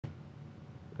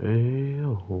Hey,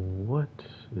 what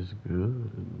is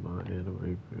good, my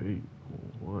anime people?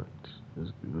 What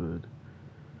is good?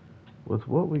 With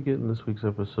what we get in this week's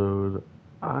episode,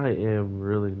 I am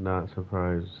really not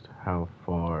surprised how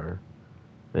far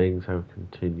things have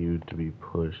continued to be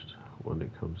pushed when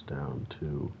it comes down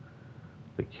to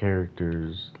the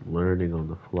characters learning on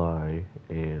the fly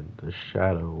and the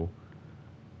shadow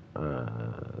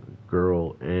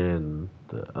girl and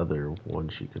the other one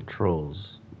she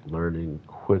controls learning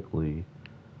quickly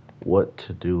what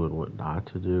to do and what not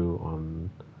to do on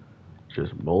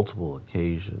just multiple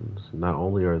occasions. Not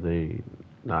only are they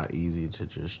not easy to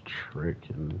just trick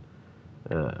and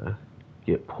uh,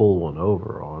 get pull one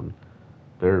over on,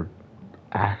 they're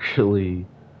actually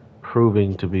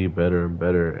proving to be better and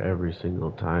better every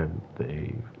single time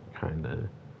they kind of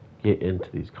get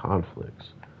into these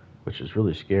conflicts, which is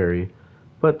really scary.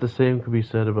 But the same could be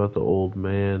said about the old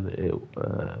man.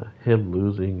 Him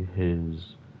losing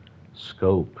his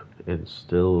scope and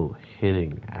still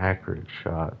hitting accurate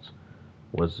shots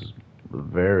was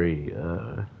very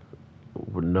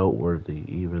noteworthy,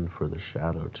 even for the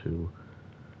Shadow to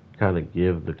kind of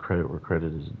give the credit where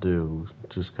credit is due.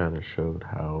 Just kind of showed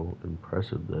how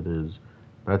impressive that is.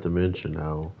 Not to mention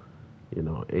how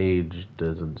age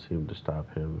doesn't seem to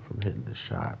stop him from hitting the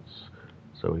shots.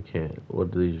 So we can't. What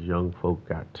do these young folk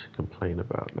got to complain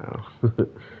about now?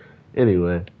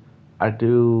 Anyway, I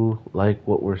do like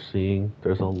what we're seeing.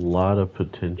 There's a lot of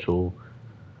potential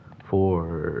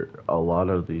for a lot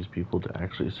of these people to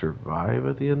actually survive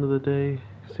at the end of the day,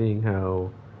 seeing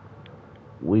how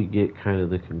we get kind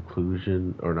of the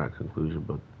conclusion, or not conclusion,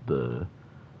 but the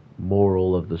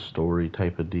moral of the story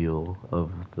type of deal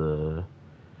of the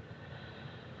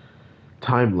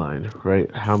timeline,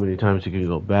 right? How many times you can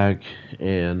go back,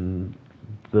 and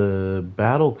the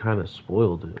battle kind of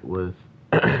spoiled it with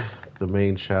the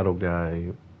main shadow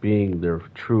guy being their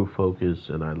true focus,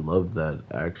 and I love that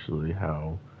actually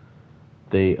how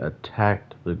they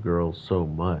attacked the girl so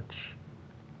much,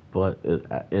 but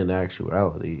in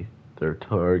actuality, their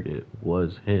target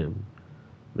was him,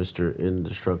 Mr.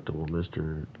 Indestructible,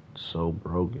 Mr. So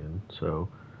Broken. So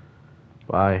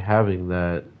by having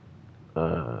that,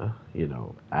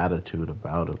 attitude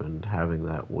about him and having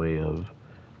that way of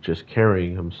just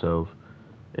carrying himself,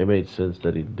 it made sense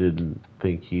that he didn't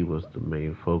think he was the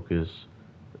main focus,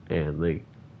 and they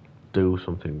do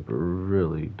something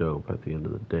really dope at the end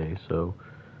of the day. So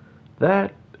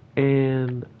that,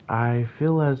 and I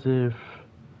feel as if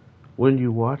when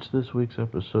you watch this week's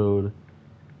episode,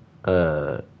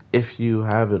 uh, if you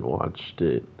haven't watched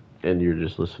it and you're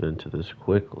just listening to this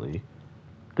quickly,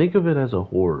 think of it as a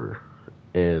horror.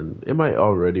 And it might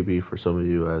already be for some of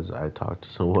you, as I talked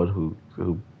to someone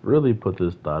who really put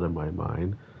this thought in my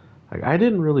mind. Like, I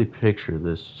didn't really picture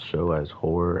this show as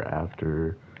horror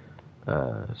after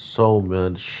so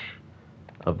much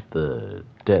of the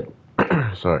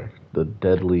sorry, the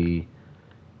deadly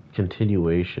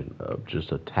continuation of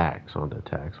just attacks on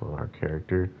our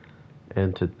character,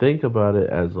 and to think about it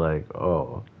as like,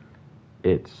 oh,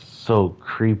 it's so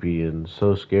creepy and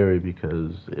so scary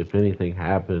because if anything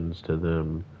happens to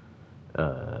them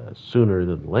sooner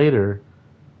than later,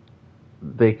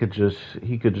 he could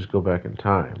just go back in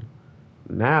time.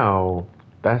 Now,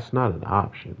 that's not an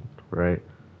option, right?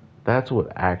 That's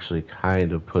what actually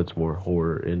kind of puts more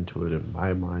horror into it in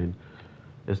my mind,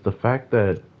 is the fact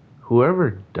that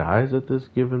whoever dies at this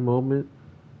given moment,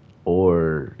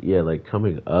 or yeah, like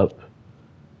coming up,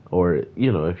 or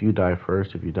if you die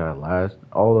first, if you die last,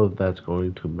 all of that's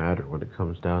going to matter when it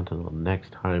comes down to the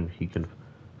next time he can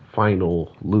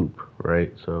final loop,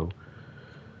 right? So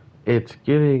it's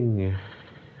getting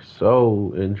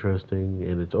so interesting,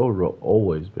 and it's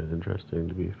always been interesting,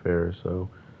 to be fair. So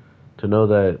to know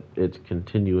that it's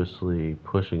continuously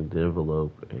pushing the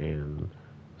envelope and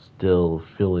still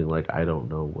feeling like I don't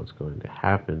know what's going to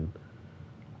happen,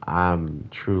 I'm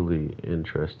truly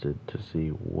interested to see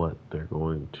what they're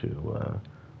going to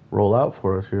roll out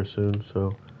for us here soon.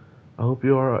 So I hope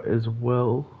you are as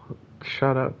well.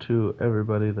 Shout out to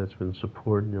everybody that's been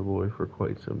supporting your boy for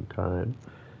quite some time.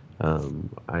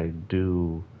 I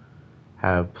do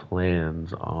have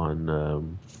plans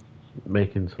on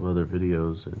making some other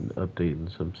videos and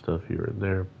updating some stuff here and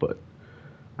there, but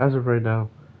as of right now,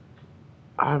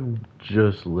 I'm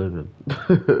just living.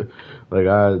 Like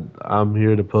I'm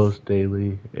here to post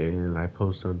daily, and I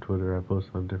post on Twitter, I post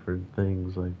on different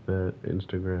things like that,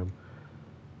 Instagram.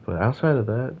 But outside of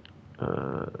that,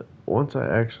 uh, once I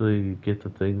actually get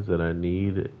the things that I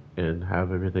need and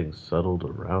have everything settled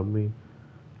around me,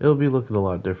 it'll be looking a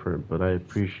lot different. But I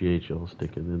appreciate y'all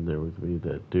sticking in there with me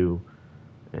that do,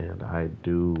 and I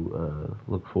do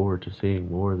look forward to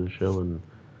seeing more of the show and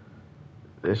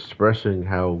expressing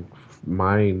how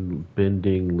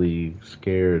mind-bendingly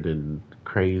scared and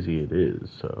crazy it is.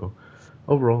 So,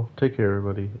 overall, take care,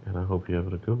 everybody, and I hope you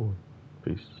have a good one.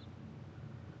 Peace.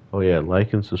 Oh yeah,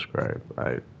 like and subscribe.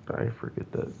 I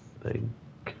forget that thing.